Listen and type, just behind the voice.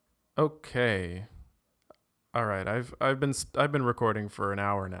Okay. All right. I've been recording for an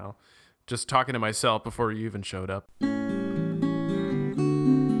hour now, just talking to myself before you even showed up.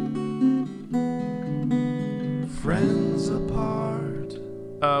 Friends apart.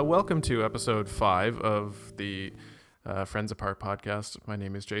 Welcome to episode 5 of the Friends Apart podcast. My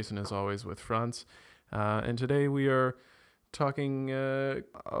name is Jason, as always, with Franz, and today we are talking.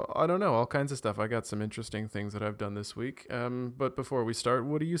 I don't know, all kinds of stuff. I got some interesting things that I've done this week. But before we start,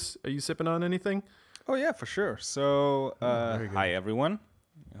 are you sipping on anything? Oh, yeah, for sure. So, very good. hi, everyone.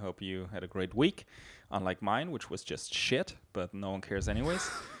 I hope you had a great week, unlike mine, which was just shit, but no one cares anyways.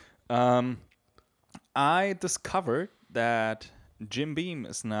 I discovered that Jim Beam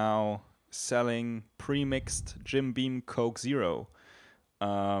is now selling pre-mixed Jim Beam Coke Zero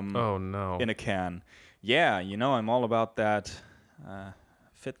Oh no. in a can. Yeah, I'm all about that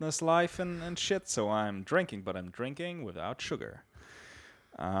fitness life and shit, so I'm drinking, but I'm drinking without sugar.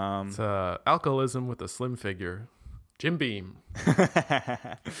 It's alcoholism with a slim figure. Jim Beam.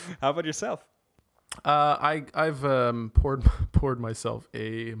 How about yourself? I've poured myself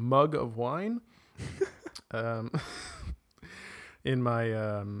a mug of wine. In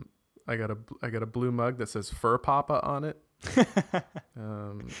my I got a blue mug that says Fur Papa on it.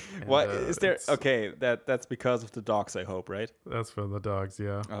 What is there? Okay, that's because of the dogs, I hope, right? That's for the dogs,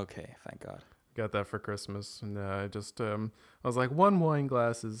 yeah. Okay, thank God. Got that for Christmas, and I was like, one wine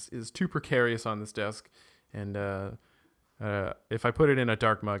glass is too precarious on this desk, and if I put it in a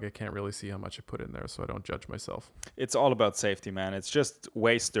dark mug, I can't really see how much I put in there, so I don't judge myself. It's all about safety, man. It's just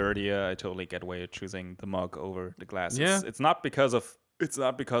way sturdier. I totally get why you're choosing the mug over the glass. Yeah. It's not because of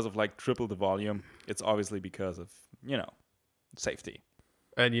like triple the volume. It's obviously because of, safety.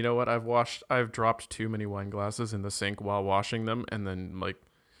 And you know what? I've dropped too many wine glasses in the sink while washing them, and then like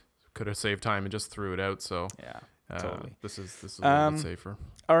could have saved time and just threw it out. So Yeah, totally. This is a little bit safer.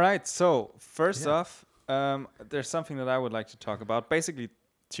 All right. So first off, there's something that I would like to talk about. Basically,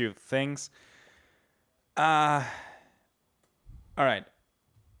 two things. All right.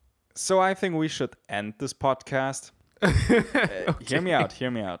 So I think we should end this podcast. Hear me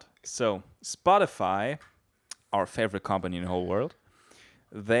out. So Spotify, our favorite company in the whole world,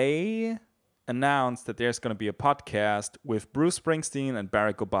 they announced that there's going to be a podcast with Bruce Springsteen and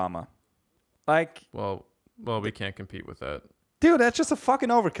Barack Obama. Like, Well, we can't compete with that. dude, that's just a fucking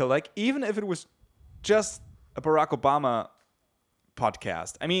overkill. Like, even if it was just a Barack Obama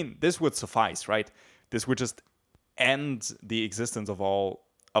podcast, I mean, this would suffice, right? This would just end the existence of all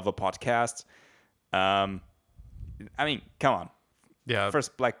other podcasts. I mean, come on. Yeah.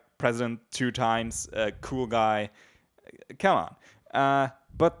 First black president 2 times, cool guy. Come on.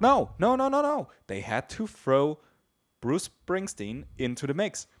 But no. They had to throw Bruce Springsteen into the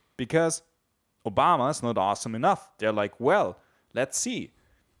mix because Obama's not awesome enough. They're like, well, let's see.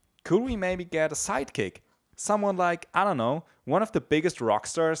 Could we maybe get a sidekick? Someone like, I don't know, one of the biggest rock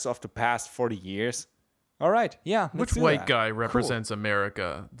stars of the past 40 years? All right, yeah. Which white guy represents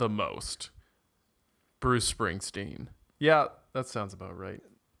America the most? Bruce Springsteen. Yeah, that sounds about right.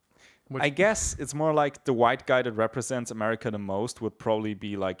 I guess it's more like the white guy that represents America the most would probably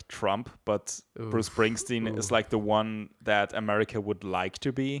be like Trump, but Bruce Springsteen is like the one that America would like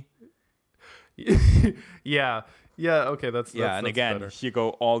to be. Yeah. Okay, that's and again, better. here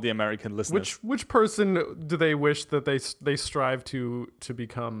go all the American listeners. Which person do they wish that they strive to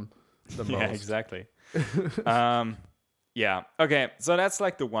become the most? Yeah, exactly. Yeah. Okay, so that's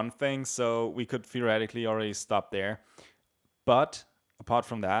like the one thing. So we could theoretically already stop there. But apart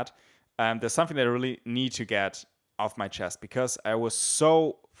from that, there's something that I really need to get off my chest because I was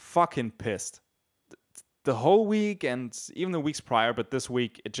so fucking pissed the whole week and even the weeks prior. But this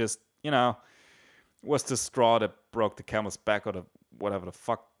week, it just, was the straw that broke the camel's back, or whatever the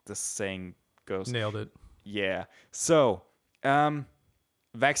fuck this saying goes. Nailed it. Yeah. So,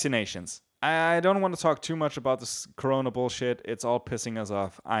 vaccinations. I don't want to talk too much about this corona bullshit. It's all pissing us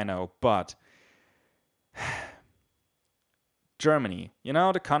off, I know. But Germany,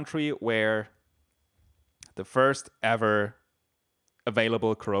 the country where the first ever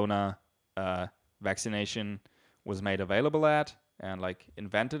available corona vaccination was made available at and like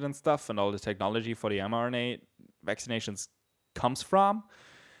invented and stuff, and all the technology for the mRNA vaccinations comes from.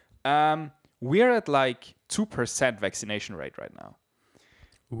 We're at like 2% vaccination rate right now.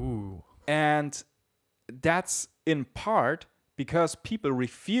 Ooh. And that's in part because people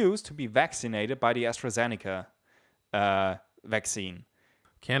refuse to be vaccinated by the AstraZeneca vaccine.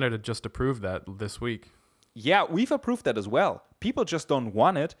 Canada just approved that this week. Yeah, we've approved that as well. People just don't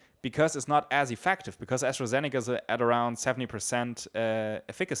want it because it's not as effective, because AstraZeneca is at around 70%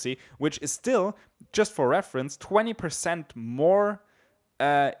 efficacy, which is still, just for reference, 20% more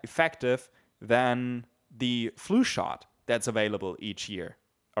effective than the flu shot that's available each year.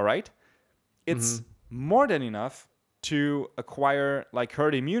 All right? It's more than enough to acquire like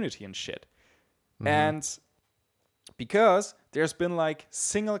herd immunity and shit. And because there's been like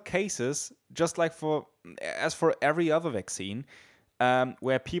single cases, just like for every other vaccine,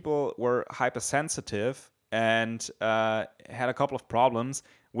 where people were hypersensitive and had a couple of problems,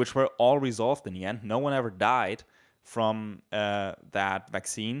 which were all resolved in the end. No one ever died from that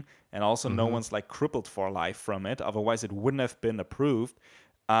vaccine, and also no one's like crippled for life from it. Otherwise, it wouldn't have been approved.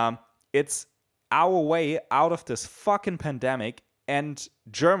 It's our way out of this fucking pandemic, and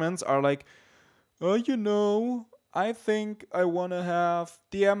Germans are like, oh, I think I want to have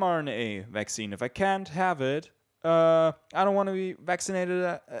the mRNA vaccine. If I can't have it, I don't want to be vaccinated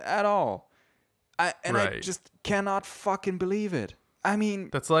at all. I just cannot fucking believe it. I mean,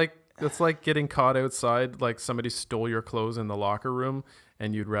 that's like getting caught outside, like somebody stole your clothes in the locker room,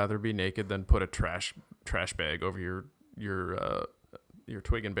 and you'd rather be naked than put a trash bag over your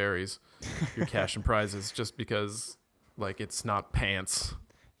twig and berries, your cash and prizes, just because like it's not pants.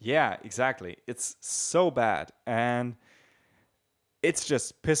 Yeah, exactly. It's so bad, and it's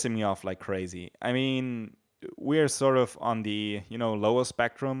just pissing me off like crazy. I mean, we're sort of on the lower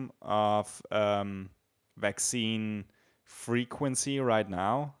spectrum of vaccine frequency right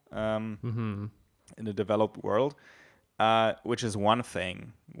now in the developed world, which is one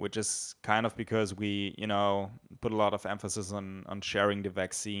thing, which is kind of because we put a lot of emphasis on sharing the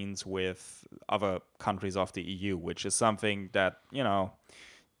vaccines with other countries of the EU, which is something that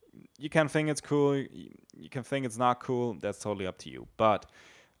you can think it's cool, you can think it's not cool, that's totally up to you. But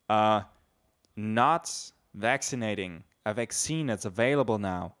not vaccinating a vaccine that's available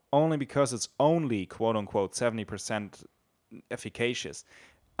now only because it's only quote unquote 70% efficacious,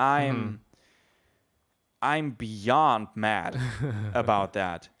 I'm beyond mad about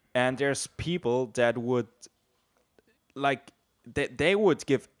that. And there's people that would they would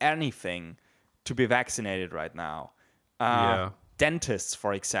give anything to be vaccinated right now. Dentists,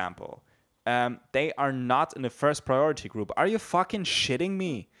 for example, they are not in the first priority group. Are you fucking shitting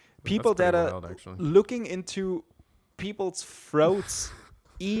me? People that are looking into people's throats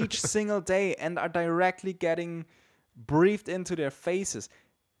each single day and are directly getting breathed into their faces.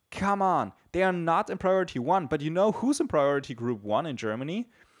 Come on. They are not in priority 1, but you know who's in priority group 1 in Germany?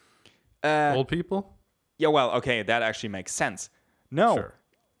 Old people? Yeah, well, okay, that actually makes sense. No. Sure.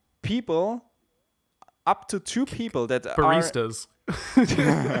 People, up to 2 people that baristas.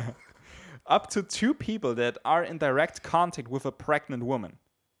 Up to 2 people that are in direct contact with a pregnant woman.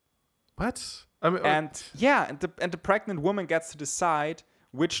 What? And the pregnant woman gets to decide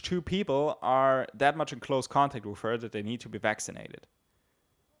which 2 people are that much in close contact with her that they need to be vaccinated.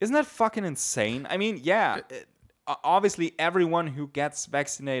 Isn't that fucking insane? I mean, obviously everyone who gets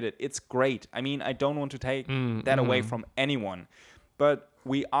vaccinated, it's great. I mean, I don't want to take that away from anyone. But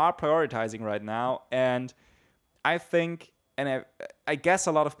we are prioritizing right now, and I think, and I guess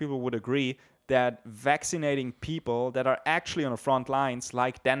a lot of people would agree, that vaccinating people that are actually on the front lines,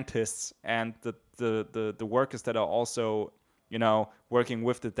 like dentists and the workers that are also, working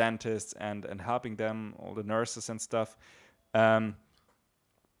with the dentists and helping them, all the nurses and stuff,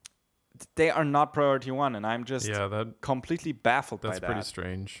 they are not priority 1, and I'm just completely baffled by that. That's pretty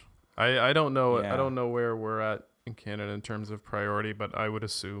strange. I don't know. I don't know where we're at in Canada in terms of priority, but I would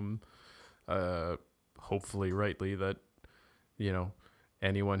assume, hopefully rightly, that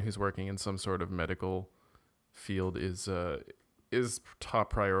anyone who's working in some sort of medical field is top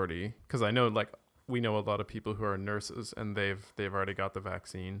priority. Because I know, we know a lot of people who are nurses and they've already got the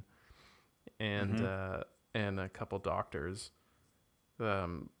vaccine, and a couple doctors.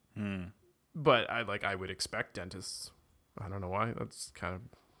 But I would expect dentists. I don't know why. That's kind of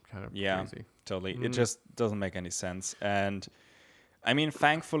crazy. Totally. It just doesn't make any sense. And I mean,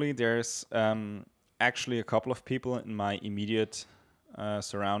 thankfully, there's actually a couple of people in my immediate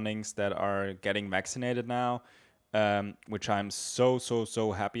surroundings that are getting vaccinated now, which I'm so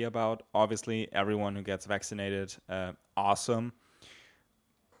happy about. Obviously, everyone who gets vaccinated, awesome.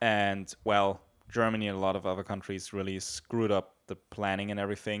 And well, Germany and a lot of other countries really screwed up the planning and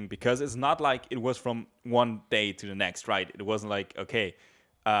everything, because it's not like it was from one day to the next, right? It wasn't like, okay,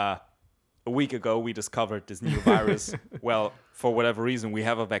 a week ago we discovered this new virus. Well, for whatever reason, we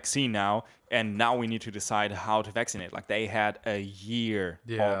have a vaccine now, and now we need to decide how to vaccinate. Like, they had a year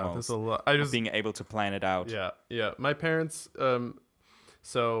almost there's a lot. of being able to plan it out. Yeah. My parents,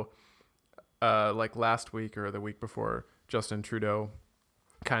 last week or the week before, Justin Trudeau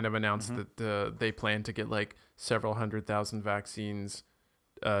kind of announced that they plan to get several 100,000 vaccines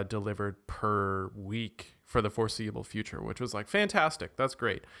delivered per week for the foreseeable future, which was like fantastic. That's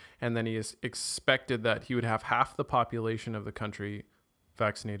great. And then he is expected that he would have half the population of the country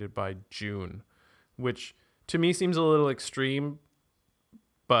vaccinated by June, which to me seems a little extreme.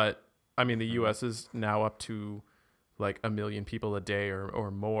 But I mean, the US is now up to like 1 million people a day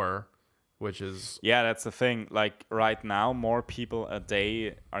or more, which is Yeah, that's the thing. Like right now, more people a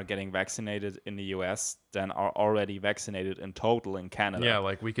day are getting vaccinated in the US than are already vaccinated in total in Canada. yeah,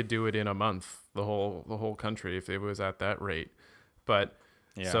 like we could do it in a month, the whole country if it was at that rate. But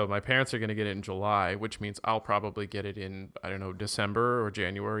so my parents are going to get it in July, which means I'll probably get it in, I don't know, December or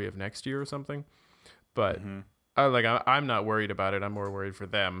January of next year or something. But I'm not worried about it. I'm more worried for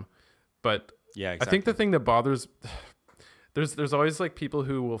them. But Yeah, I exactly. think the thing that bothers there's always like people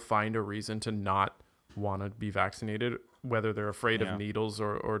who will find a reason to not want to be vaccinated, whether they're afraid of needles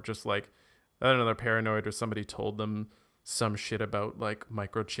or just like, I don't know, they're paranoid or somebody told them some shit about like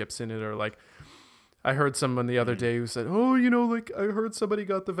microchips in it, or like I heard someone the other day who said, oh, like I heard somebody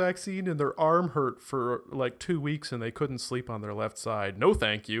got the vaccine and their arm hurt for like 2 weeks and they couldn't sleep on their left side. No,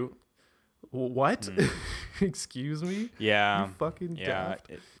 thank you. What? Excuse me? Yeah. You fucking Yeah.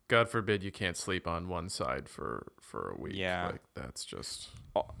 daft. God forbid you can't sleep on one side for a week. Yeah. Like that's just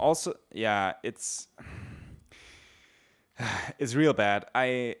Also, yeah, it's real bad.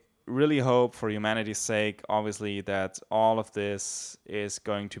 I really hope for humanity's sake, obviously, that all of this is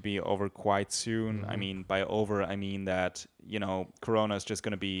going to be over quite soon. I mean, by over, I mean that, Corona is just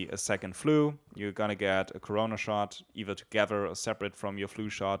going to be a second flu. You're going to get a Corona shot, either together or separate from your flu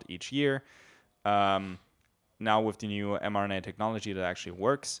shot each year. Now with the new mRNA technology that actually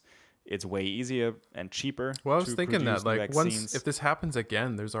works, it's way easier and cheaper. Well, I was to thinking that produce new like vaccines. if this happens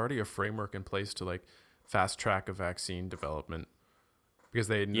again, there's already a framework in place to like fast track a vaccine development because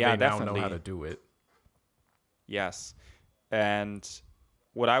they now know how to do it. Yes. And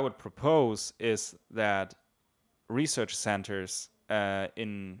what I would propose is that research centers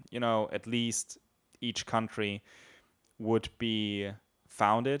in, at least each country would be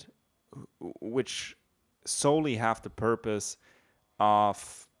founded, which solely have the purpose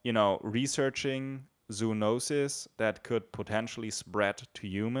of, researching zoonosis that could potentially spread to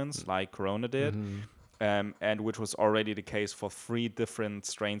humans like Corona did. And which was already the case for 3 different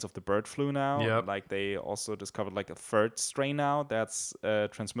strains of the bird flu now. Yep. Like they also discovered like a 3rd strain now that's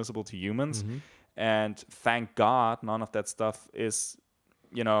transmissible to humans. And thank God none of that stuff is,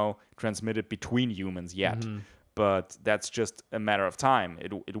 transmitted between humans yet. But that's just a matter of time.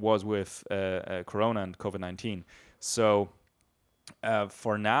 It was with Corona and COVID-19. So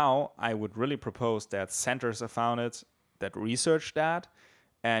for now, I would really propose that centers are founded that research that.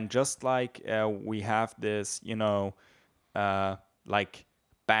 And just like we have this, like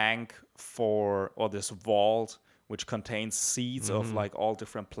bank or this vault which contains seeds of like all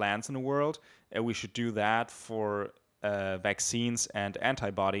different plants in the world, we should do that for vaccines and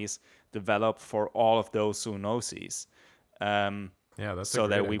antibodies developed for all of those zoonoses. Yeah, that's so a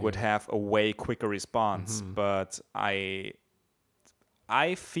great that we idea. would have a way quicker response. But I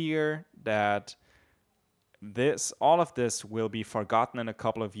fear that all of this will be forgotten in a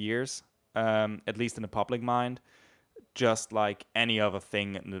couple of years, at least in the public mind, just like any other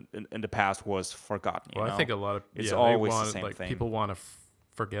thing in the past was forgotten. Well, I think a lot of it's they always want the same like thing. people want to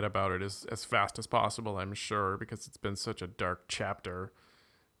forget about it as fast as possible. I'm sure because it's been such a dark chapter.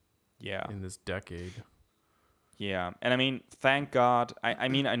 Yeah. In this decade. Yeah, and I mean, thank God. I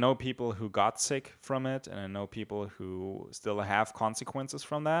mean, I know people who got sick from it, and I know people who still have consequences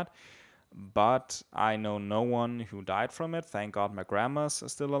from that. But I know no one who died from it. Thank God my grandma's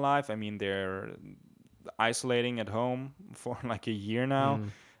still alive. I mean, they're isolating at home for like a year now.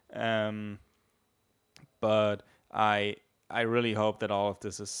 But I really hope that all of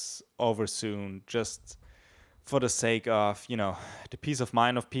this is over soon, just for the sake of, the peace of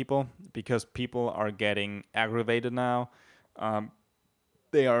mind of people, because people are getting aggravated now.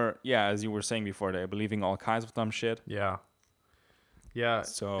 They are, as you were saying before, they're believing all kinds of dumb shit. Yeah. Yeah.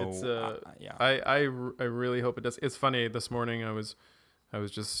 So it's yeah. I really hope it does. It's funny. This morning I was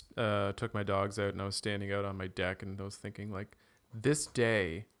just took my dogs out and I was standing out on my deck and I was thinking like this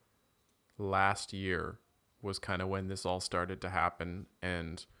day last year was kind of when this all started to happen,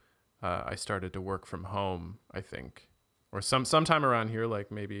 and I started to work from home, I think, or sometime around here,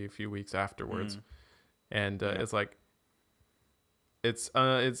 like maybe a few weeks afterwards. And it's like it's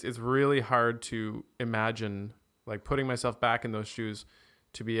really hard to imagine, like putting myself back in those shoes,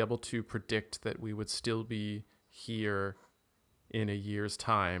 to be able to predict that we would still be here in a year's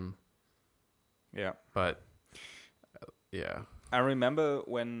time. Yeah. But yeah. I remember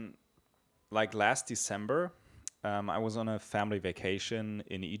when, like last December, I was on a family vacation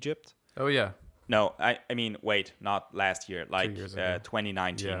in Egypt. Oh yeah, No, I mean, wait, not last year, like 2 years ago.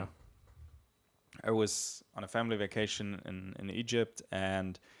 2019. Yeah. I was on a family vacation in Egypt,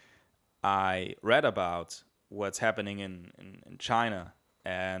 and I read about what's happening in China.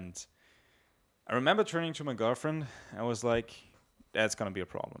 And I remember turning to my girlfriend. I was like, that's going to be a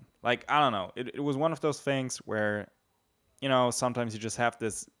problem. Like, I don't know. It was one of those things where, sometimes you just have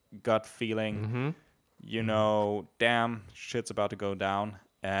this gut feeling, damn, shit's about to go down.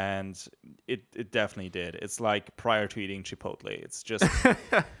 And it definitely did. It's like prior to eating Chipotle. It's just,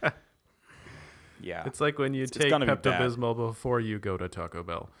 yeah. It's like when you take Pepto-Bismol before you go to Taco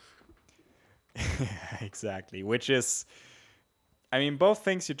Bell. Exactly. Which is, I mean, both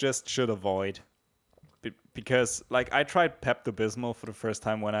things you just should avoid. Because, like, I tried Pepto-Bismol for the first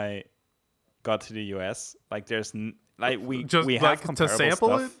time when I got to the US. Like, we just we like have comparable to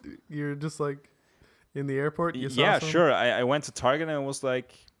sample stuff. it. You're just like in the airport. You saw Yeah, some? sure. I went to Target and I was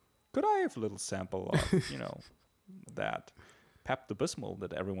like, could I have a little sample of that Pepto-Bismol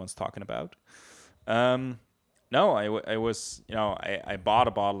that everyone's talking about? No, I was, I bought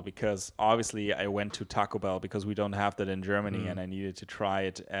a bottle because obviously I went to Taco Bell because we don't have that in Germany and I needed to try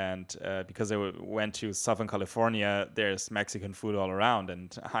it. And because I went to Southern California, there's Mexican food all around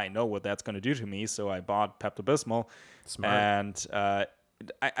and I know what that's going to do to me. So I bought Pepto-Bismol. Smart. And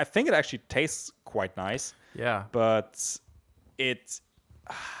I think it actually tastes quite nice. Yeah. But it's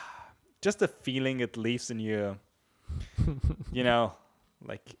just the feeling it leaves in you,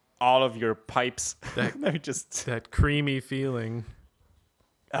 like all of your pipes. That creamy feeling.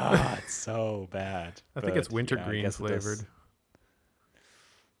 It's so bad. I think it's wintergreen flavored.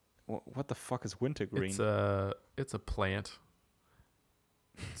 What the fuck is wintergreen? It's a plant.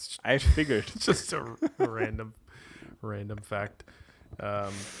 I figured. It's just a random fact.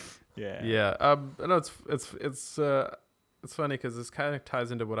 Yeah. Yeah. I know it's funny because this kind of ties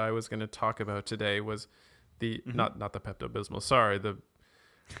into what I was going to talk about today. Was the not the Pepto-Bismol. Sorry, the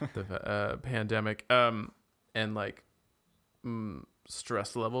pandemic. And like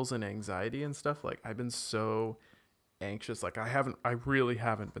stress levels and anxiety and stuff. Like I've been so anxious. Like I really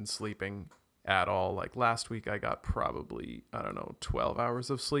haven't been sleeping at all. Like last week I got probably 12 hours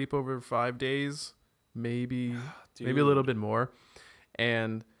of sleep over 5 days, maybe a little bit more.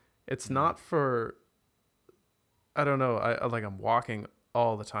 And it's not for, I don't know. I'm walking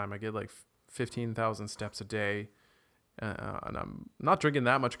all the time. I get like 15,000 steps a day. And I'm not drinking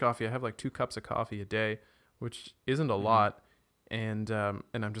that much coffee. I have like 2 cups of coffee a day, which isn't a lot. And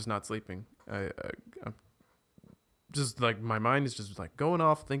I'm just not sleeping. I'm just like, my mind is just like going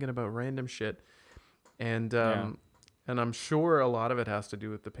off thinking about random shit. And I'm sure a lot of it has to do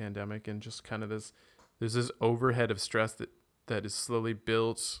with the pandemic and just kind of there's this overhead of stress that is slowly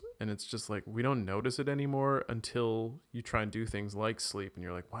built, and it's just like we don't notice it anymore until you try and do things like sleep, and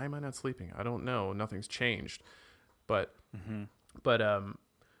you're like, why am I not sleeping? I don't know. Nothing's changed. But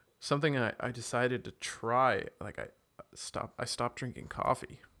something I decided to try, like I stopped drinking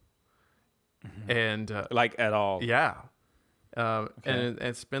coffee. And like at all. Yeah. And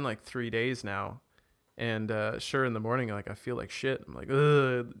it's been like 3 days now. And sure, in the morning, like I feel like shit. I'm like,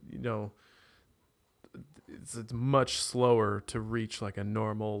 it's much slower to reach like a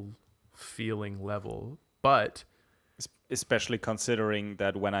normal feeling level. But especially considering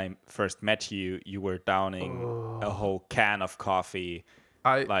that when I first met you, you were downing a whole can of coffee.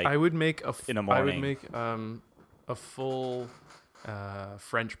 I would make in the morning. I would make a full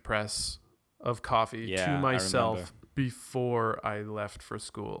French press of coffee to myself before I left for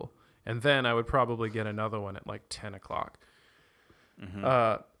school. And then I would probably get another one at like 10 o'clock.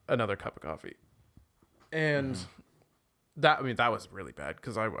 Another cup of coffee. And that was really bad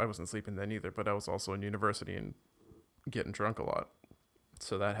because I wasn't sleeping then either, but I was also in university and getting drunk a lot.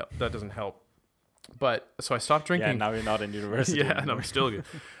 So that doesn't help. But so I stopped drinking. Yeah, now you're not in university. Yeah, and I'm still good.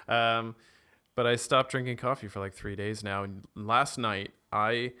 But I stopped drinking coffee for like 3 days now. And last night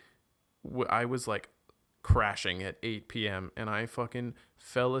I was like crashing at 8 p.m. and I fucking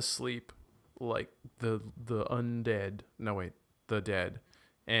fell asleep like the undead. No, wait, the dead.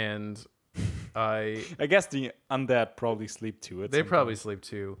 And I guess the undead probably sleep too. They probably sleep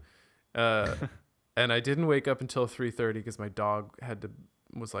too. And I didn't wake up until 3:30 because my dog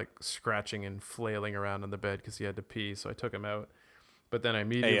was like scratching and flailing around on the bed because he had to pee. So I took him out. But then I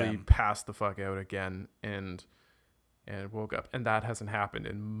immediately passed the fuck out again and woke up. And that hasn't happened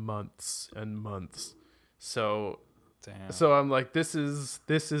in months and months. So I'm like, this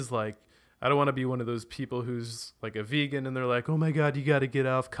is like, I don't want to be one of those people who's like a vegan and they're like, oh my God, you got to get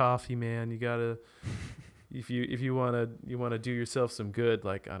off coffee, man. You got to, if you want to do yourself some good,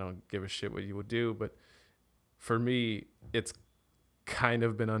 like, I don't give a shit what you would do. But for me, it's kind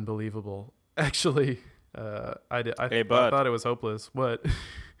of been unbelievable. Actually, Hey, but thought it was hopeless. What?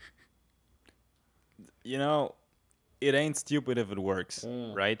 it ain't stupid if it works,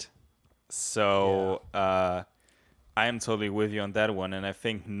 right? So I am totally with you on that one, and I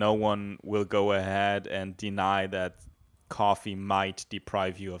think no one will go ahead and deny that coffee might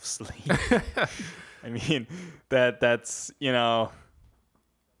deprive you of sleep. I mean, that's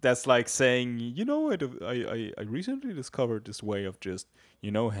that's like saying, I recently discovered this way of just,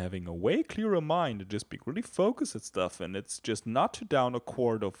 having a way clearer mind and just be really focused at stuff, and it's just not to down a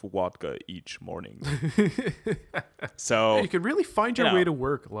quart of vodka each morning. So You could really find your way to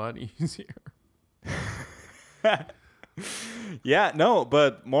work a lot easier. Yeah, no,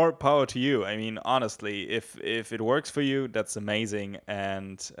 but more power to you. I mean, honestly, if it works for you, that's amazing,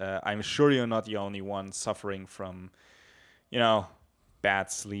 and I'm sure you're not the only one suffering from,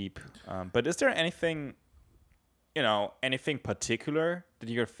 bad sleep. But is there anything, anything particular that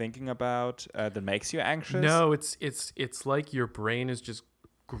you're thinking about that makes you anxious? No, it's like your brain is just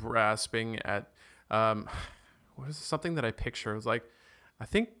grasping at what is something that I picture? It was like, I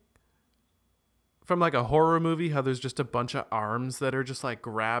think from like a horror movie, how there's just a bunch of arms that are just like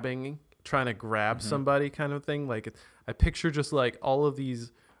trying to grab somebody kind of thing. Like I picture just like all of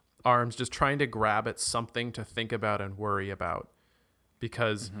these arms just trying to grab at something to think about and worry about,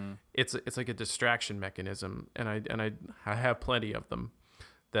 because it's like a distraction mechanism, and I have plenty of them.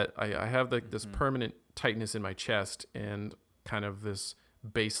 That I have like this permanent tightness in my chest and kind of this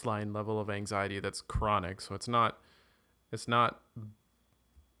baseline level of anxiety that's chronic. So it's not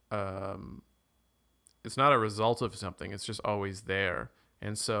a result of something. It's just always there.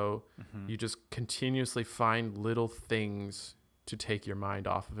 And so you just continuously find little things to take your mind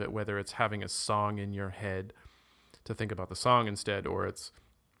off of it, whether it's having a song in your head to think about the song instead, or it's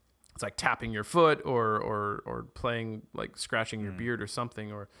like tapping your foot or playing, like scratching your beard or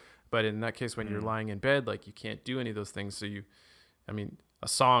something. But in that case, when you're lying in bed, like you can't do any of those things. So a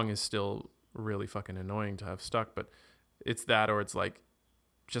song is still really fucking annoying to have stuck, but it's that, or it's like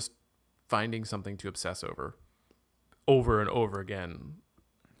just finding something to obsess over and over again.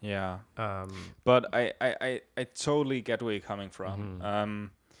 Yeah. But I totally get where you're coming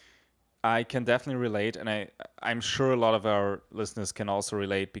from. I can definitely relate, and I'm sure a lot of our listeners can also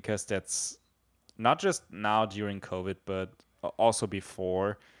relate, because that's not just now during COVID, but also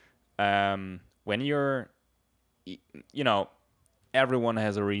before. When you're, everyone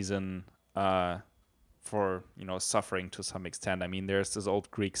has a reason for, suffering to some extent. I mean, there's this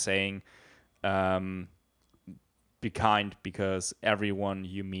old Greek saying, be kind because everyone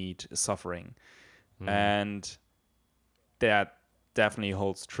you meet is suffering. And that definitely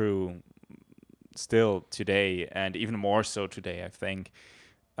holds true still today, and even more so today, I think.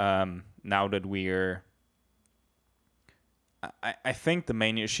 Now that I think the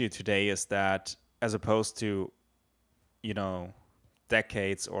main issue today is that, as opposed to,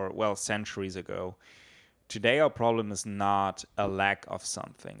 decades or, centuries ago, today our problem is not a lack of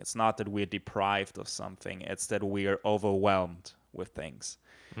something. It's not that we're deprived of something. It's that we are overwhelmed with things.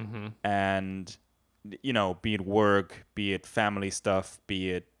 And, be it work, be it family stuff,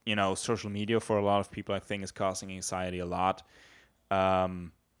 be it, social media for a lot of people, I think, is causing anxiety a lot.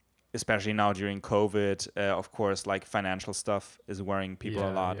 Especially now during COVID, of course, like financial stuff is worrying people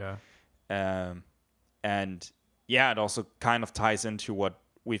a lot. Yeah. And it also kind of ties into what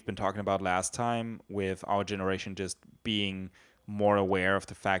we've been talking about last time, with our generation just being more aware of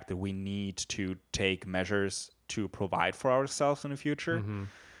the fact that we need to take measures to provide for ourselves in the future.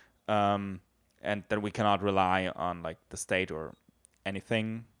 And that we cannot rely on like the state or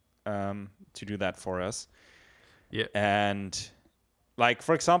anything to do that for us. Yeah. And like,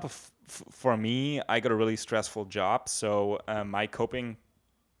 for example, for me, I got a really stressful job. So my coping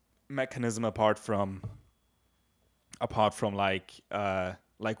mechanism, apart from like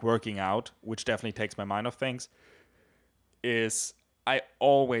working out, which definitely takes my mind off things, is I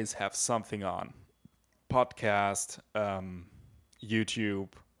always have something on. Podcast, YouTube,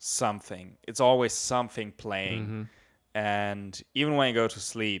 something. It's always something playing. And even when I go to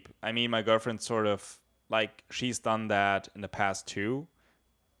sleep, I mean, my girlfriend sort of, like, she's done that in the past too,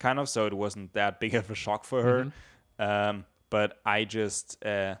 kind of, so it wasn't that big of a shock for her. But I just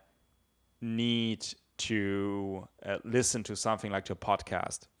need to listen to something like a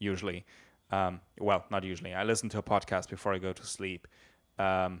podcast, usually. Not usually. I listen to a podcast before I go to sleep.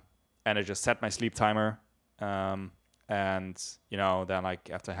 And I just set my sleep timer. And, then like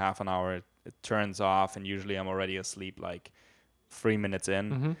after half an hour, it turns off, and usually I'm already asleep like 3 minutes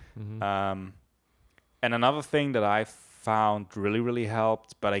in. And another thing that I found really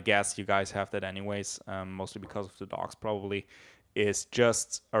helped, but I guess you guys have that anyways, mostly because of the dogs probably, is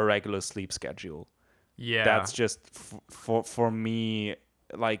just a regular sleep schedule. Yeah. That's just for me,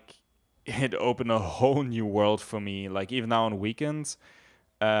 like, it opened a whole new world for me. Like, even now on weekends,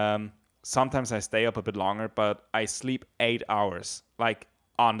 sometimes I stay up a bit longer, but I sleep 8 hours, like,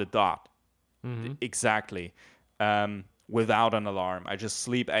 on the dot. Mm-hmm. Exactly. Without an alarm. I just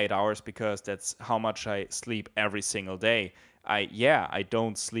sleep 8 hours because that's how much I sleep every single day. I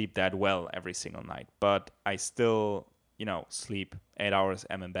don't sleep that well every single night, but I still, sleep 8 hours.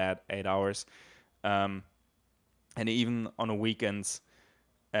 I'm in bed 8 hours. And even on the weekends,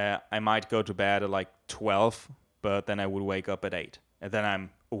 I might go to bed at like 12, but then I would wake up at 8. And then I'm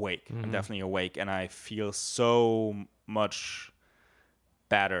awake. Mm-hmm. I'm definitely awake. And I feel so much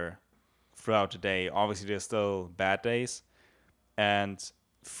better throughout the day. Obviously, there's still bad days. And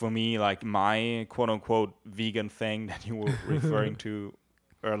for me, like, my quote unquote vegan thing that you were referring to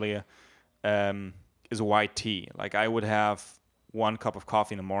earlier is white tea. Like, I would have 1 cup of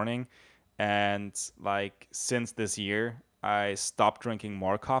coffee in the morning. And like, since this year, I stopped drinking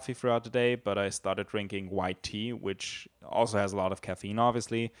more coffee throughout the day, but I started drinking white tea, which also has a lot of caffeine,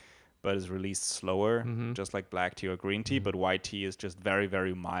 obviously, but is released slower, Mm-hmm. just like black tea or green tea. But white tea is just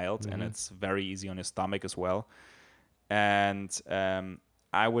very mild, and it's very easy on your stomach as well. And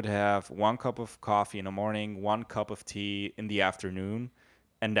I would have 1 cup of coffee in the morning, 1 cup of tea in the afternoon,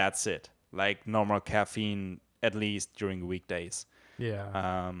 and that's it. Like, normal caffeine, at least during the weekdays. Yeah.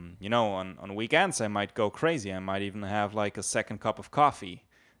 On weekends, I might go crazy. I might even have like a second cup of coffee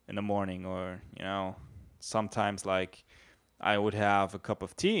in the morning, or, sometimes like I would have a cup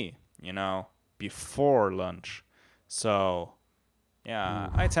of tea, before lunch. So, yeah,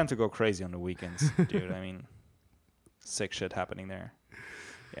 Ooh. I tend to go crazy on the weekends, dude. I mean, sick shit happening there.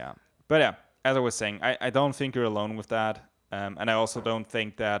 Yeah. But yeah, as I was saying, I don't think you're alone with that. And I also don't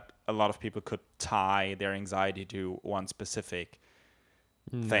think that a lot of people could tie their anxiety to one specific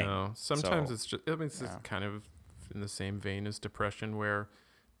thing. No. Sometimes So, it's just, I mean, it's just kind of in the same vein as depression, where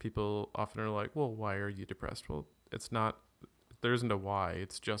people often are like, well, why are you depressed? Well, it's not, there isn't a why.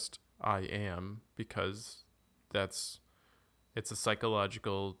 It's just, I am, because it's a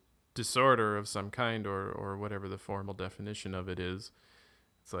psychological disorder of some kind, or whatever the formal definition of it is.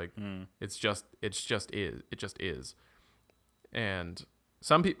 It's like, it just is. And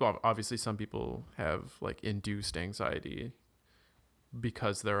some people, obviously some people have like induced anxiety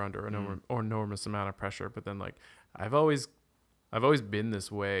because they're under an enormous amount of pressure. But then, like, I've always been this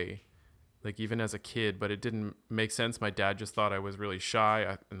way, like, even as a kid, but it didn't make sense. My dad just thought I was really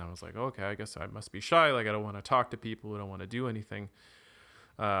shy, and I was like, okay, I guess I must be shy. Like, I don't want to talk to people. I don't want to do anything.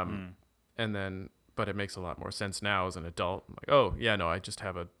 And then, but it makes a lot more sense now as an adult. I'm like, oh yeah, no, I just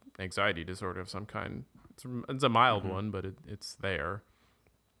have a anxiety disorder of some kind. It's a mild one, but it's there.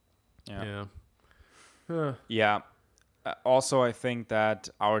 yeah. Yeah. Yeah. Also, I think that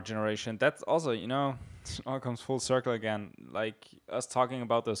our generation, that's also, it all comes full circle again. Like, us talking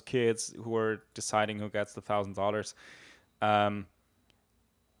about those kids who are deciding who gets the $1,000.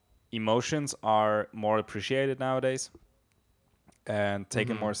 Emotions are more appreciated nowadays and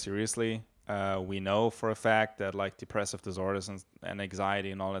taken more seriously. We know for a fact that, like, depressive disorders and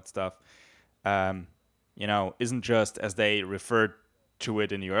anxiety and all that stuff, isn't just as they referred to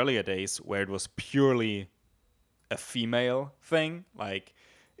it in the earlier days, where it was purely a female thing. Like,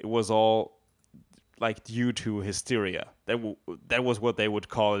 it was all like due to hysteria. That was what they would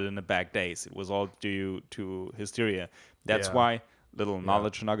call it in the back days. It was all due to hysteria. That's why, little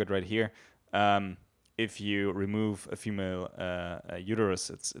knowledge nugget right here. If you remove a female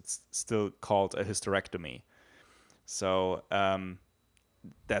uterus, it's still called a hysterectomy. So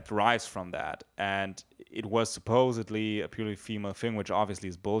that derives from that, and it was supposedly a purely female thing, which obviously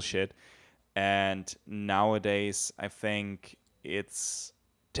is bullshit. And nowadays, I think it's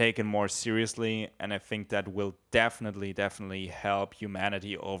taken more seriously, and I think that will definitely help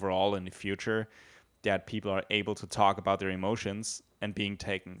humanity overall in the future, that people are able to talk about their emotions and being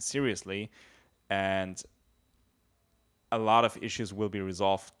taken seriously, and a lot of issues will be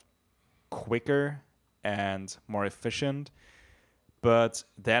resolved quicker and more efficient. But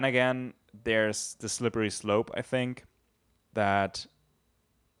then again, there's the slippery slope, I think, that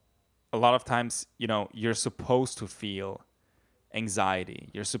a lot of times, you're supposed to feel anxiety.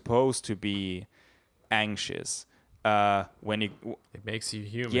 You're supposed to be anxious when you. It makes you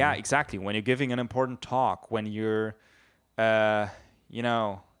human. Yeah, exactly. When you're giving an important talk, when you're, you're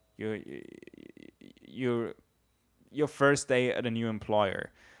your first day at a new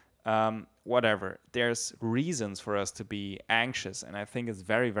employer, whatever. There's reasons for us to be anxious, and I think it's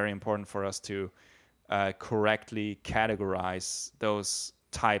very important for us to correctly categorize those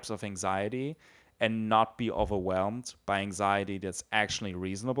types of anxiety and not be overwhelmed by anxiety that's actually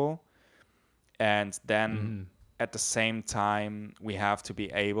reasonable. And then at the same time, we have to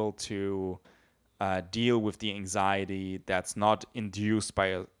be able to deal with the anxiety that's not induced by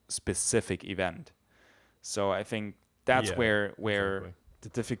a specific event. So I think that's where exactly. the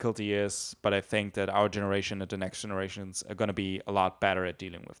difficulty is. But I think that our generation and the next generations are going to be a lot better at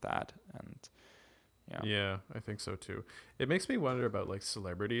dealing with that. And Yeah, I think so too. It makes me wonder about like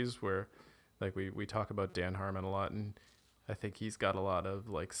celebrities where like we talk about Dan Harmon a lot, and I think he's got a lot of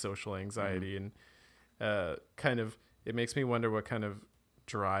like social anxiety and kind of it makes me wonder what kind of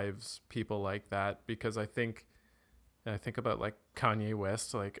drives people like that, because I think about like Kanye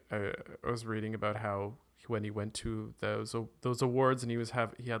West. Like I was reading about how when he went to those awards and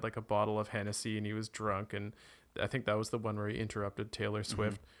he had like a bottle of Hennessy and he was drunk, and I think that was the one where he interrupted Taylor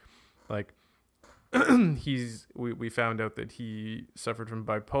Swift. Like we found out that he suffered from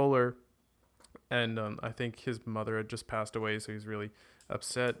bipolar, and I think his mother had just passed away, so he's really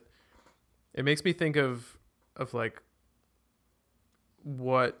upset. It makes me think of like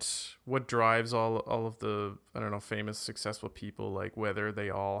what drives all of the, I don't know, famous successful people, like whether they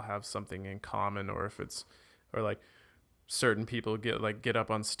all have something in common, or if it's, or like certain people get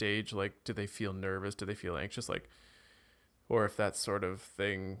up on stage, like do they feel nervous, do they feel anxious, like, or if that sort of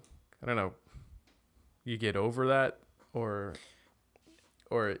thing, I don't know, you get over that, or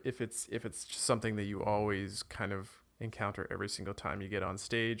if it's just something that you always kind of encounter every single time you get on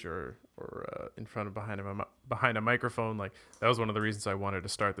stage or in front of behind a microphone. Like that was one of the reasons I wanted to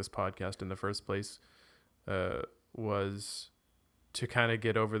start this podcast in the first place, was to kind of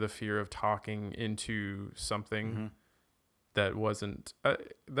get over the fear of talking into something that wasn't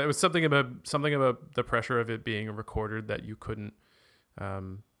that was something about the pressure of it being recorded, that you couldn't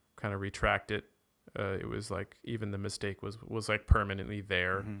kind of retract it. It was like even the mistake was like permanently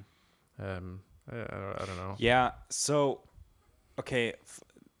there. I don't know. Yeah. So, okay.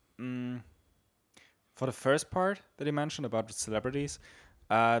 For the first part that you mentioned about the celebrities,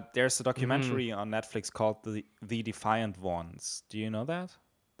 there's a documentary on Netflix called the Defiant Ones. Do you know that?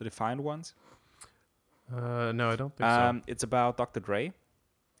 The Defiant Ones? No, I don't think so. It's about Dr. Dre,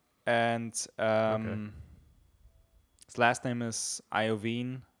 and his last name is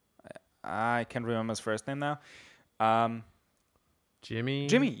Iovine. I can't remember his first name now. Jimmy,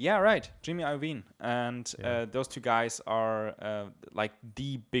 yeah, right. Jimmy Iovine. And those two guys are like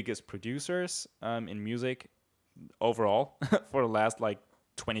the biggest producers in music overall for the last like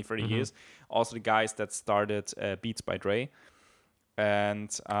 20, 30 years. Also the guys that started Beats by Dre.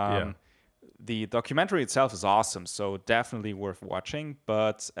 And the documentary itself is awesome, so definitely worth watching.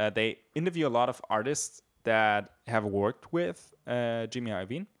 But they interview a lot of artists that have worked with Jimmy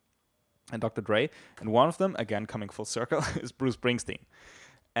Iovine and Dr. Dre, and one of them, again coming full circle, is Bruce Springsteen.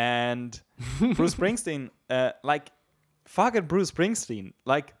 And Bruce Springsteen, like fucking Bruce Springsteen,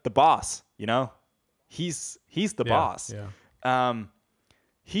 like the boss, you know, he's the boss. Yeah.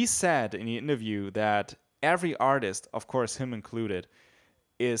 He said in the interview that every artist, of course him included,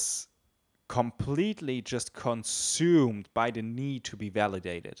 is completely just consumed by the need to be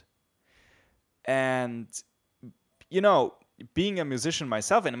validated. And you know, being a musician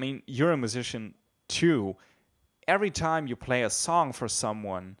myself, and I mean, you're a musician too, every time you play a song for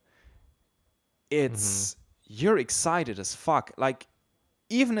someone, it's you're excited as fuck. Like,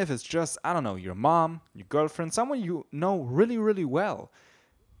 even if it's just, I don't know, your mom, your girlfriend, someone you know really, really well,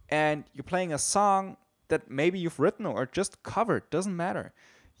 and you're playing a song that maybe you've written or just covered, doesn't matter.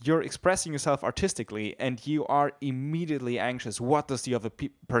 You're expressing yourself artistically, and you are immediately anxious. What does the other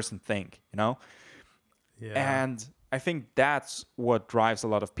person think, you know? Yeah. And I think that's what drives a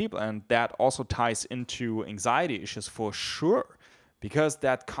lot of people, and that also ties into anxiety issues for sure, because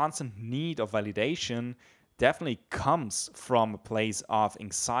that constant need of validation definitely comes from a place of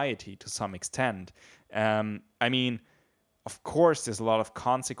anxiety to some extent. I mean, of course, there's a lot of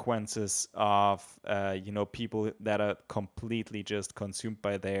consequences of people that are completely just consumed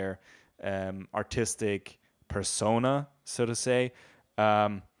by their artistic persona, so to say.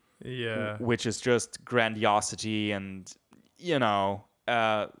 Which is just grandiosity and,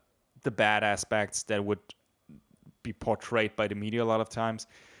 the bad aspects that would be portrayed by the media a lot of times.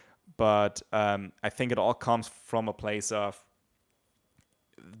 But I think it all comes from a place of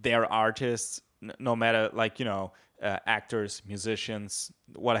they're artists, no matter, actors, musicians,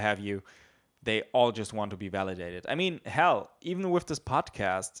 what have you. They all just want to be validated. I mean, hell, even with this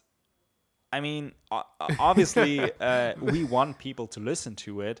podcast, I mean, obviously, we want people to listen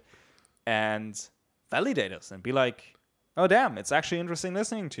to it and validate us and be like, oh damn, it's actually interesting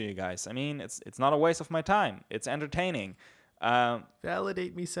listening to you guys. I mean, it's not a waste of my time. It's entertaining.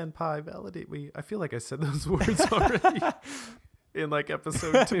 Validate me, senpai. Validate me. I feel like I said those words already in like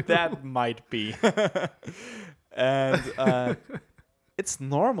episode 2. That might be. And it's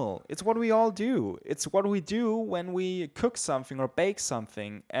normal. It's what we all do. It's what we do when we cook something or bake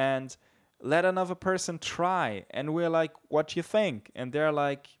something and let another person try. And we're like, what do you think? And they're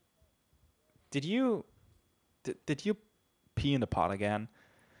like, did you pee in the pot again?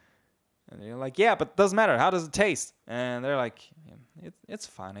 And you're like, yeah, but it doesn't matter. How does it taste? And they're like, it's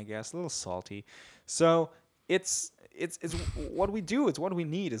fine, I guess. A little salty. So it's what we do. It's what we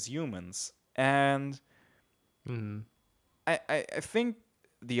need as humans. And I think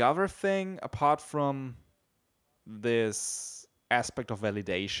the other thing, apart from this aspect of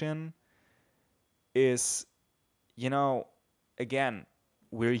validation, is, again,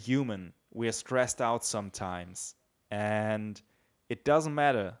 we're human. We're stressed out sometimes. And it doesn't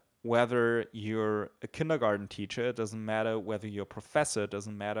matter whether you're a kindergarten teacher. It doesn't matter whether you're a professor. It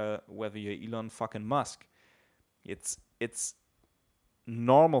doesn't matter whether you're Elon fucking Musk. It's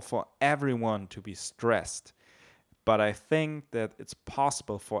normal for everyone to be stressed. But I think that it's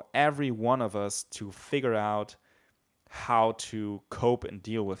possible for every one of us to figure out how to cope and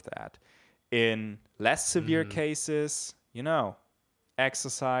deal with that. In less severe cases,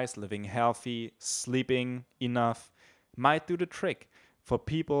 exercise, living healthy, sleeping enough might do the trick. For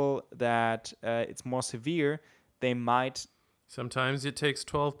people that it's more severe, they might... Sometimes it takes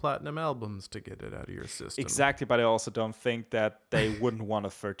 12 platinum albums to get it out of your system. Exactly, but I also don't think that they wouldn't want a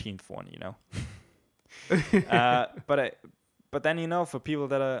 13th one, But then, for people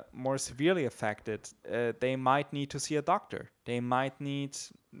that are more severely affected, they might need to see a doctor. They might need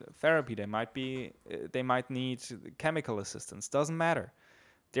therapy. They might need chemical assistance. Doesn't matter.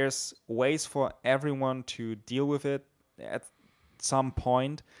 There's ways for everyone to deal with it at some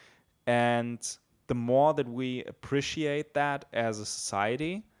point. And the more that we appreciate that as a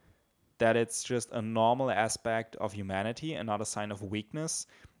society, that it's just a normal aspect of humanity and not a sign of weakness,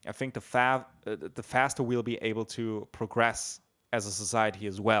 I think the faster we'll be able to progress as a society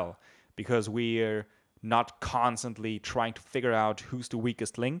as well, because we're not constantly trying to figure out who's the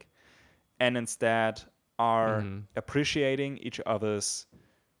weakest link, and instead are appreciating each other's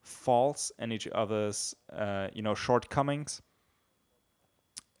faults and each other's shortcomings,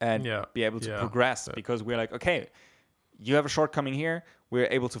 and be able to progress, because we're like, okay, you have a shortcoming here, we're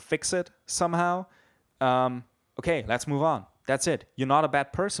able to fix it somehow. Okay, let's move on. That's it. You're not a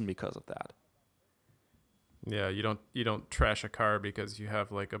bad person because of that. Yeah, you don't trash a car because you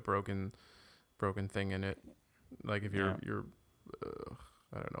have like a broken thing in it. Like if you're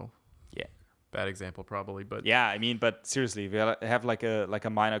I don't know. Yeah. Bad example probably, but yeah, I mean, but seriously, if you have like a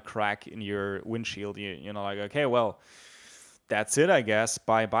minor crack in your windshield, you know, like, okay, well, that's it, I guess.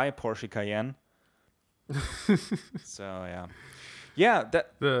 Bye Porsche Cayenne. So yeah,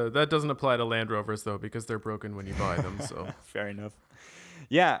 that doesn't apply to Land Rovers though, because they're broken when you buy them. So fair enough.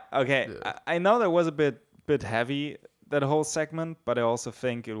 Yeah, okay. Yeah. I know that was a bit heavy, that whole segment, but I also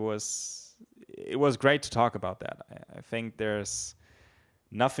think it was great to talk about that. I think there's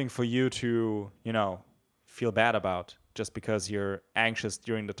nothing for you to, feel bad about just because you're anxious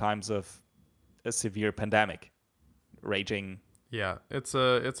during the times of a severe pandemic raging. Yeah, it's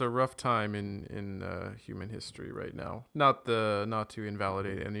a rough time in human history right now. Not to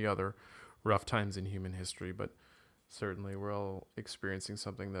invalidate any other rough times in human history, but certainly we're all experiencing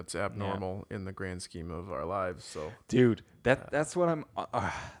something that's abnormal in the grand scheme of our lives. So, dude, that's what I'm.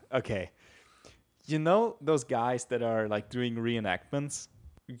 Okay, those guys that are like doing reenactments.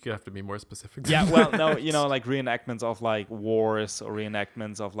 You have to be more specific. Yeah, well, no, like reenactments of like wars or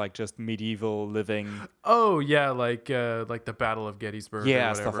reenactments of like just medieval living. Oh yeah, like the Battle of Gettysburg. Yeah,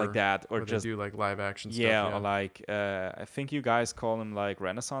 or whatever, stuff like that, or just do like live action stuff. Yeah, or like I think you guys call them like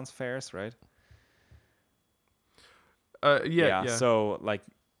Renaissance fairs, right? Yeah. So like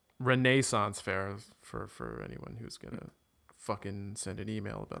Renaissance fair for anyone who's gonna fucking send an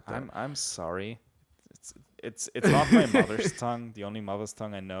email about that. I'm sorry. It's not my mother's tongue. The only mother's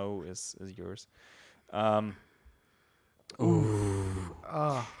tongue I know is yours. I don't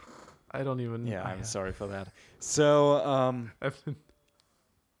even. Yeah, I'm sorry for that. So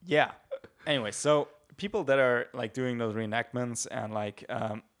yeah. Anyway, so people that are like doing those reenactments and like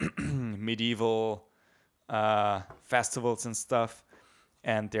medieval festivals and stuff,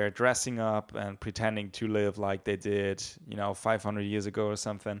 and they're dressing up and pretending to live like they did, 500 years ago or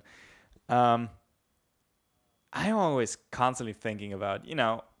something. I'm always constantly thinking about,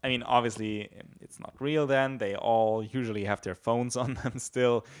 I mean, obviously, it's not real then. They all usually have their phones on them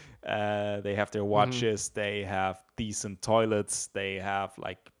still. They have their watches. They have decent toilets. They have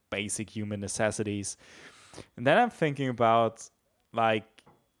like basic human necessities. And then I'm thinking about like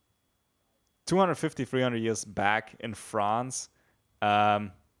 250, 300 years back in France,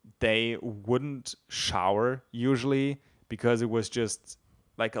 they wouldn't shower usually because it was just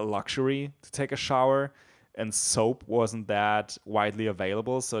like a luxury to take a shower, and soap wasn't that widely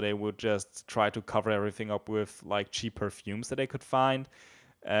available. So they would just try to cover everything up with like cheap perfumes that they could find.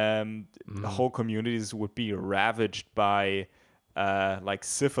 The whole communities would be ravaged by like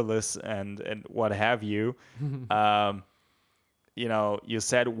syphilis and what have you. You know, you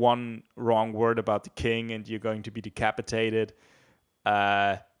said one wrong word about the king and you're going to be decapitated.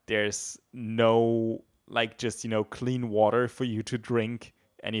 There's no like just, you know, clean water for you to drink,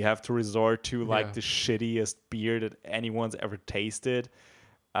 and you have to resort to like the shittiest beer that anyone's ever tasted.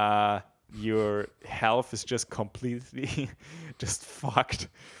 Your health is just completely just fucked.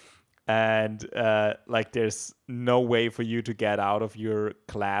 And like there's no way for you to get out of your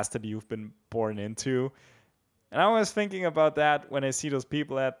class that you've been born into. And I was thinking about that when I see those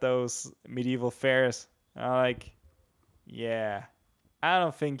people at those medieval fairs. I'm like, yeah, I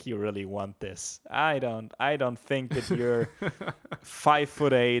don't think you really want this. I don't think that your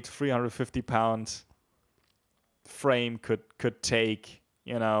 5'8", 350-pound frame could take,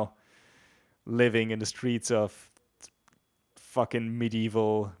 you know, living in the streets of fucking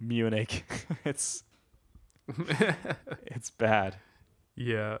medieval Munich. It's bad.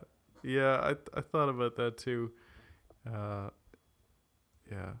 Yeah. I thought about that too. Yeah.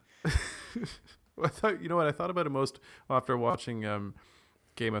 I thought, you know what, I thought about it most after watching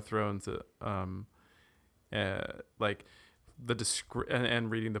Game of Thrones. Like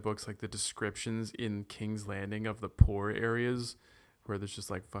and reading the books, like the descriptions in King's Landing of the poor areas where there's just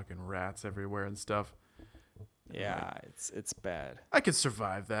like fucking rats everywhere and stuff. Yeah, it's bad. I could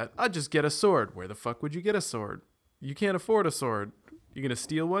survive that. I'd just get a sword. Where the fuck would you get a sword? You can't afford a sword. You're gonna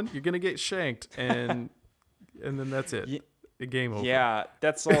steal one. You're gonna get shanked, and then that's it. The game over. Yeah,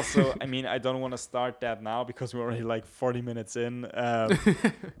 that's also. I mean, I don't want to start that now because we're already like 40 minutes in.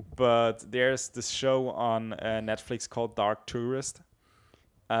 But there's this show on Netflix called Dark Tourist,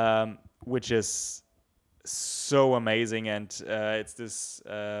 which is so amazing, and it's this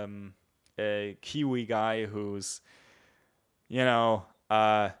a Kiwi guy who's, you know,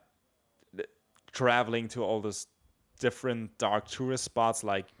 traveling to all these different dark tourist spots,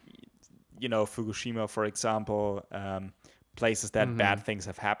 like, you know, Fukushima, for example, places that bad things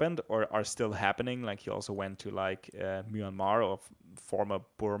have happened or are still happening. Like he also went to like Myanmar or former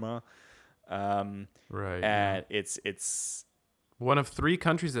Burma. Right. And it's one of 3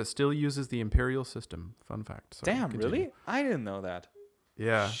 countries that still uses the imperial system. Fun fact. Sorry, damn, continue. really? I didn't know that.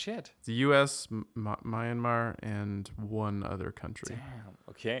 Yeah. Shit. The U.S., Myanmar, and one other country. Damn.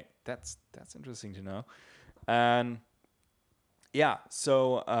 Okay, that's interesting to know. And yeah,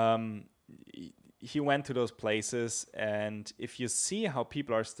 so he went to those places, and if you see how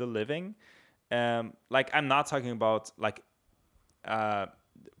people are still living, like I'm not talking about like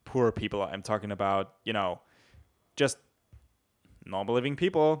poor people. I'm talking about, you know, just normal living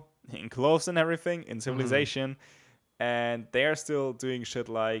people in clothes and everything in civilization. And they're still doing shit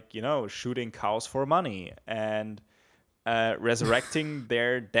like, you know, shooting cows for money and resurrecting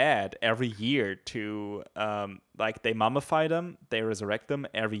their dead every year to, like, they mummify them, they resurrect them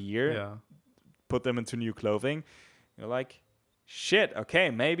every year, put them into new clothing. You're like, shit,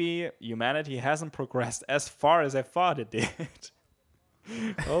 okay, maybe humanity hasn't progressed as far as I thought it did.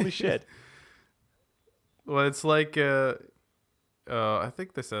 Holy shit. Well, it's like, I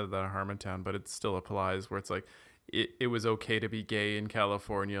think they said that in Harmontown, but it still applies, where it's like, it was okay to be gay in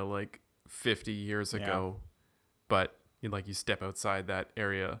California like 50 years ago, but you step outside that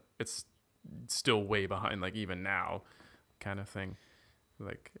area, it's still way behind, like even now, kind of thing.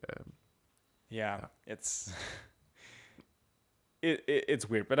 Like, it's it's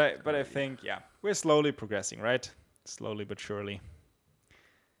weird, but I think we're slowly progressing, right? Slowly but surely.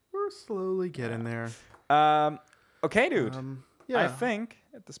 We're slowly getting there. Okay, dude. Yeah. I think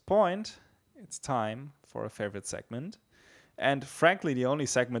at this point it's time for a favorite segment, and frankly, the only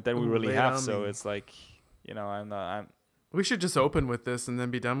segment that we really have. So it's like, you know, I'm. We should just open with this and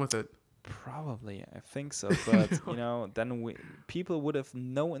then be done with it. Probably, I think so. But you know, then people would have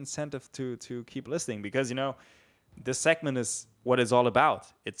no incentive to keep listening, because, you know, this segment is what it's all about.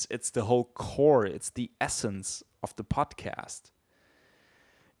 It's the whole core. It's the essence of the podcast.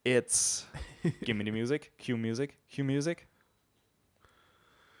 It's give me the music. Cue music. Cue music.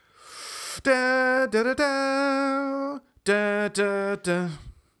 Da da da da da da da.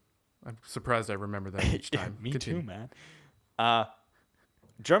 surprised I remember that each time. Me Continue. too, man.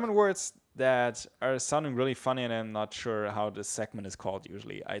 German words that are sounding really funny, and I'm not sure how this segment is called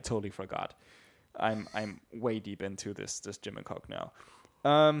usually. I totally forgot. I'm way deep into this German cock now.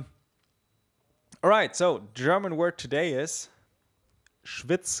 All right, so German word today is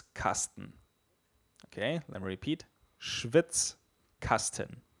Schwitzkasten. Okay, let me repeat.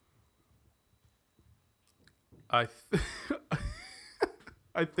 Schwitzkasten. I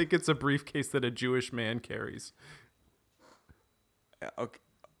think it's a briefcase that a Jewish man carries. Okay.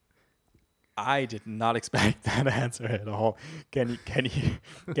 I did not expect that answer at all. Can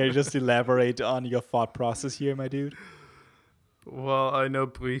you just elaborate on your thought process here, my dude? Well, I know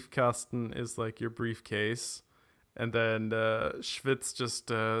Briefkasten is like your briefcase, and then Schwitz just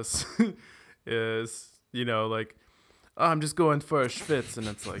is, like, oh, I'm just going for a Schwitz, and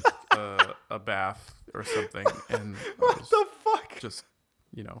it's like a bath or something. And What the fuck? just,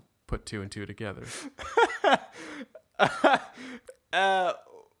 put two and two together.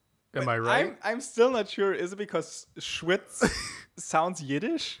 Am I right? I'm still not sure. Is it because Schwitz sounds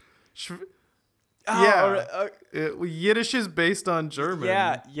Yiddish? Yeah. Yiddish is based on German.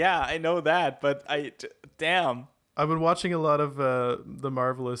 Yeah, I know that, but damn. I've been watching a lot of The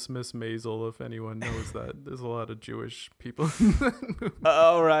Marvelous Miss Maisel, if anyone knows that. There's a lot of Jewish people in that movie.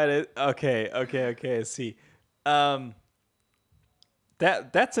 Oh, right. Okay, I see. That's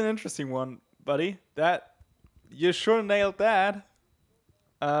an interesting one, buddy. That you sure nailed that.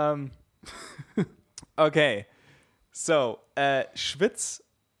 Okay. So, Schwitz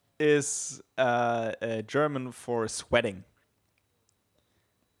is German for sweating.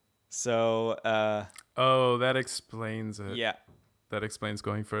 So, Oh, that explains it. yeah. That explains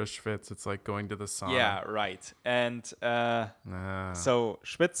going for a Schwitz. It's like going to the sauna. Yeah, right. And so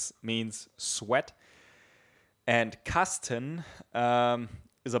Schwitz means sweat. And Kasten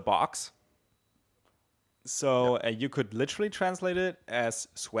is a box. So you could literally translate it as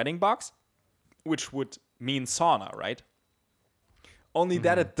sweating box, which would mean sauna, right? Only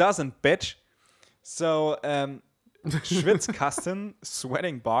that it doesn't, bitch. So Schwitzkasten,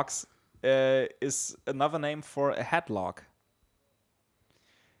 sweating box, is another name for a headlock.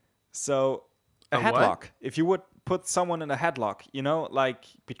 So a headlock. what? If you would put someone in a headlock, like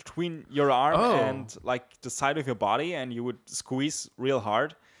between your arm and like the side of your body, and you would squeeze real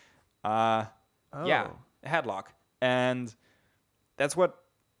hard. Yeah, a headlock. And that's what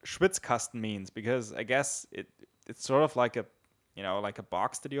Schwitzkasten means, because I guess it's sort of like a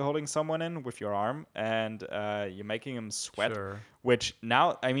box that you're holding someone in with your arm, and you're making them sweat. Sure. Which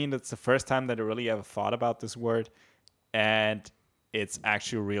now, it's the first time that I really ever thought about this word, and it's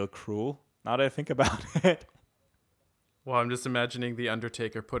actually real cruel now that I think about it. Well, I'm just imagining the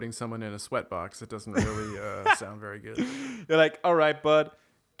Undertaker putting someone in a sweat box. It doesn't really sound very good. You're like, all right, bud,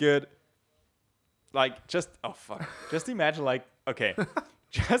 good. Like, just imagine, like, okay,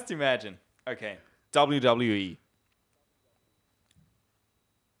 just imagine, okay, WWE.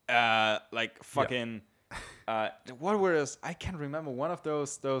 Like fucking, what were those? I can't remember one of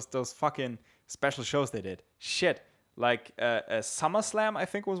those fucking special shows they did. Shit, like a SummerSlam, I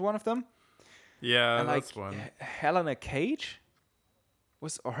think was one of them. Yeah, And that's like one. Hell in a Cage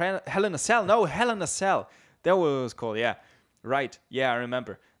or Hell in a Cell? No, Hell in a Cell. That was what it was called. Yeah, right. Yeah, I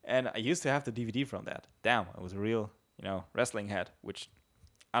remember. And I used to have the DVD from that. Damn, I was a real, wrestling head. Which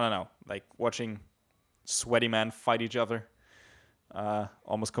I don't know, like watching sweaty men fight each other.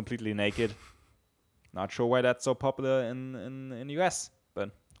 Almost completely naked. Not sure why that's so popular in the US,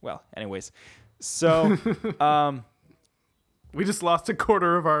 but well, anyways. So We just lost a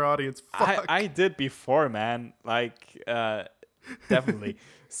quarter of our audience. Fuck. I did before, man. Like definitely.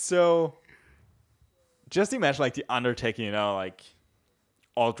 So just imagine like the Undertaker, like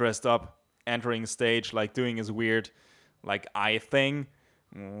all dressed up, entering stage, like doing his weird like eye thing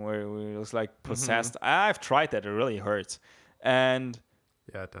where he looks like possessed. I've tried that, it really hurts. And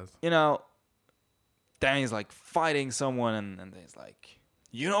Yeah, it does. then he's like fighting someone, and he's like,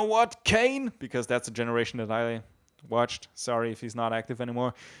 you know what, Kane? Because that's a generation that I watched. Sorry if he's not active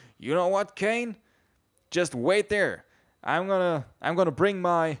anymore. You know what, Kane? Just wait there. I'm gonna bring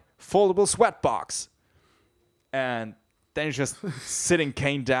my foldable sweat box. And then he's just sitting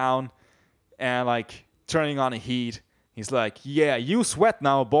Kane down and like turning on the heat. He's like, yeah, you sweat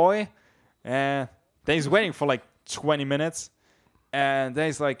now, boy. And then he's waiting for like 20 minutes. And then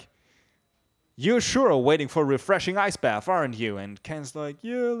he's like, you sure are waiting for a refreshing ice bath, aren't you? And Kane's like,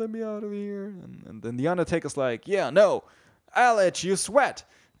 yeah, let me out of here. And then the Undertaker's like, yeah, no, I'll let you sweat.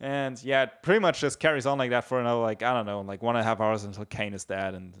 And yeah, it pretty much just carries on like that for another, like, I don't know, like 1.5 hours until Kane is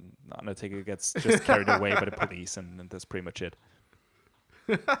dead and the Undertaker gets just carried away by the police. And that's pretty much it.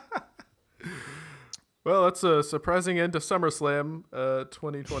 Well, that's a surprising end to SummerSlam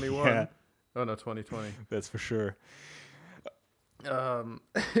 2021. Yeah. Oh, no, 2020. That's for sure. Fuck,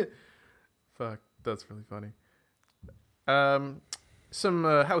 that's really funny. Some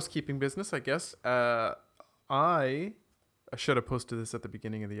housekeeping business, I guess. I should have posted this at the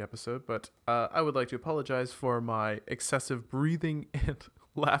beginning of the episode, but I would like to apologize for my excessive breathing and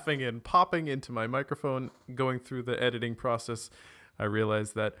laughing and popping into my microphone going through the editing process. I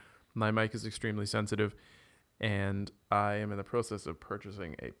realized that my mic is extremely sensitive, and I am in the process of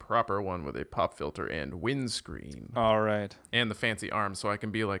purchasing a proper one with a pop filter and windscreen. All right. And the fancy arms, so I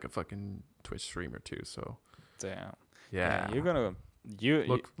can be like a fucking Twitch streamer too. So Damn. yeah, You're gonna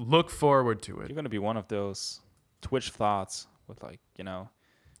look forward to it. you're gonna be one of those Twitch thoughts with like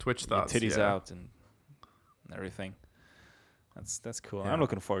Twitch your thoughts, titties yeah. out and everything. That's cool. Yeah. I'm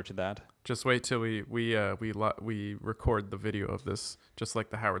looking forward to that. Just wait till we record the video of this, just like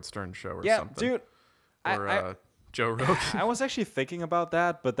the Howard Stern show or Yeah, something. dude. Or Joe Rogan. I was actually thinking about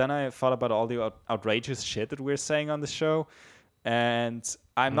that, but then I thought about all the outrageous shit that we're saying on the show, and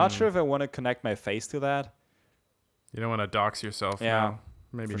I'm not sure if I want to connect my face to that. You don't want to dox yourself. Yeah, now.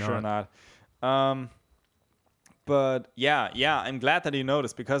 Maybe for not. sure not. But yeah, I'm glad that you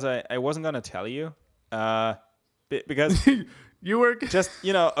noticed because I wasn't gonna tell you, because You were just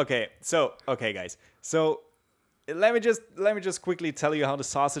okay guys, so let me just quickly tell you how the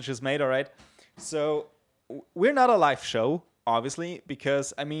sausage is made. All right, so we're not a live show obviously,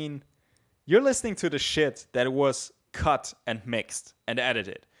 because I mean you're listening to the shit that was cut and mixed and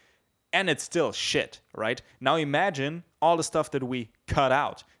edited, and it's still shit. Right now, imagine all the stuff that we cut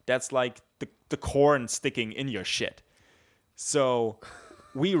out. That's like the corn sticking in your shit. So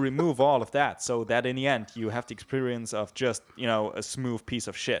we remove all of that so that in the end you have the experience of just, a smooth piece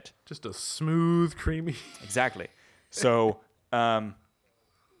of shit. just a smooth, creamy. Exactly. So,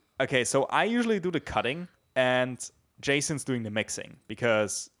 okay, so I usually do the cutting and Jason's doing the mixing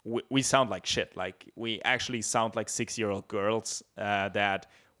because we sound like shit. Like, we actually sound like 6-year-old girls that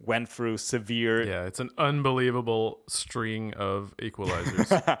went through severe... Yeah, it's an unbelievable string of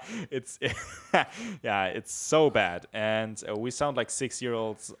equalizers. it's so bad, and we sound like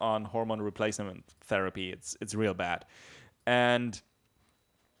 6-year-olds on hormone replacement therapy. It's real bad, and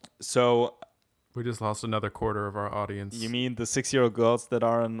so We just lost another quarter of our audience. you mean the 6-year-old girls that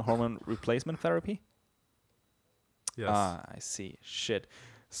are on hormone replacement therapy? Yes. I see. Shit.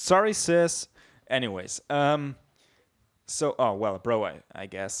 Sorry, sis. Anyways, so, well, bro, I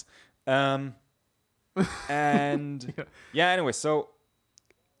guess. And anyway, so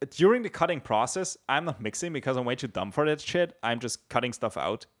during the cutting process, I'm not mixing because I'm way too dumb for that shit. I'm just cutting stuff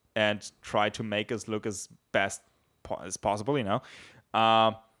out and try to make us look as best as possible,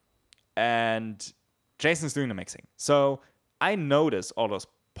 and Jason's doing the mixing. So I notice all those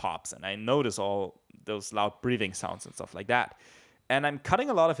pops and I notice all those loud breathing sounds and stuff like that. And I'm cutting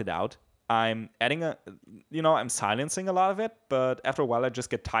a lot of it out. I'm adding I'm silencing a lot of it, but after a while I just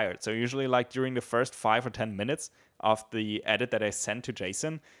get tired. So usually like during the first 5 or 10 minutes of the edit that I send to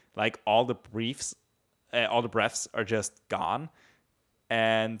Jason, like all the breaths are just gone.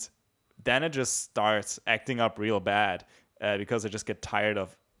 And then it just starts acting up real bad because I just get tired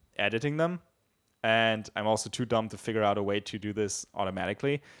of editing them. And I'm also too dumb to figure out a way to do this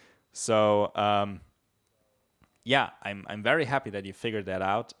automatically. So, I'm very happy that you figured that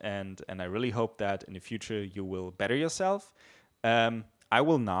out, and I really hope that in the future you will better yourself. I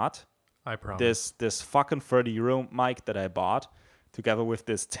will not. I promise. This fucking €30 mic that I bought, together with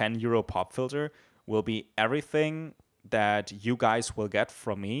this €10 pop filter, will be everything that you guys will get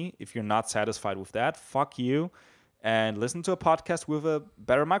from me. If you're not satisfied with that, fuck you. And listen to a podcast with a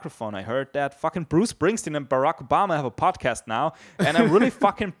better microphone. I heard that fucking Bruce Springsteen and Barack Obama have a podcast now, and I'm really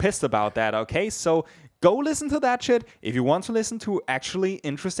fucking pissed about that, okay? So go listen to that shit if you want to listen to actually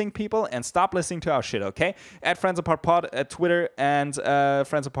interesting people, and stop listening to our shit, okay? At FriendsApartPod at Twitter and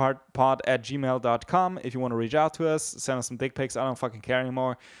friendsapartpod@gmail.com if you want to reach out to us. Send us some dick pics. I don't fucking care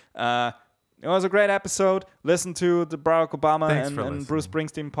anymore. It was a great episode. Listen to the Barack Obama and Bruce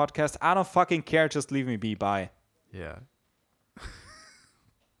Springsteen podcast. I don't fucking care. Just leave me be. Bye. Yeah.